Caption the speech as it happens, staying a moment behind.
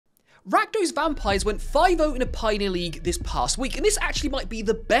Rakdos Vampires went 5-0 in a Pioneer League this past week, and this actually might be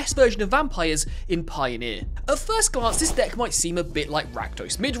the best version of Vampires in Pioneer. At first glance, this deck might seem a bit like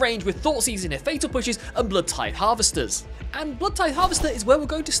Rakdos Midrange, with Thoughtseize in their Fatal Pushes and Blood-Tithe Harvesters. And Blood-Tithe Harvester is where we're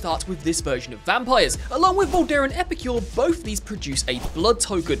going to start with this version of Vampires. Along with Voldaire and Epicure, both of these produce a Blood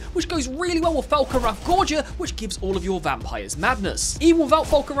token, which goes really well with Falconrath Gorger, which gives all of your Vampires Madness. Even without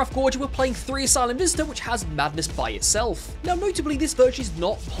Falconrath Gorger, we're playing 3 Asylum Visitor, which has Madness by itself. Now, notably, this version is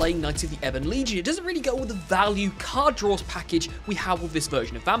not playing Knights of the Ebon Legion. It doesn't really go with the value card draws package we have with this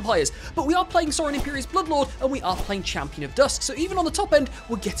version of Vampires, but we are playing Sorin Imperious Bloodlord, and we are playing Champion of Dusk, so even on the top end,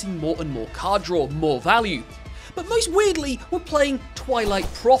 we're getting more and more card draw, more value. But most weirdly, we're playing Twilight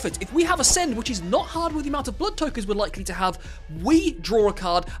Prophet. If we have Ascend, which is not hard with the amount of blood tokens we're likely to have, we draw a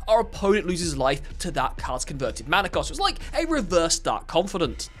card, our opponent loses life to that card's converted mana cost. So it's like a reverse Dark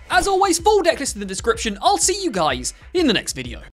Confidant. As always, full deck list in the description. I'll see you guys in the next video.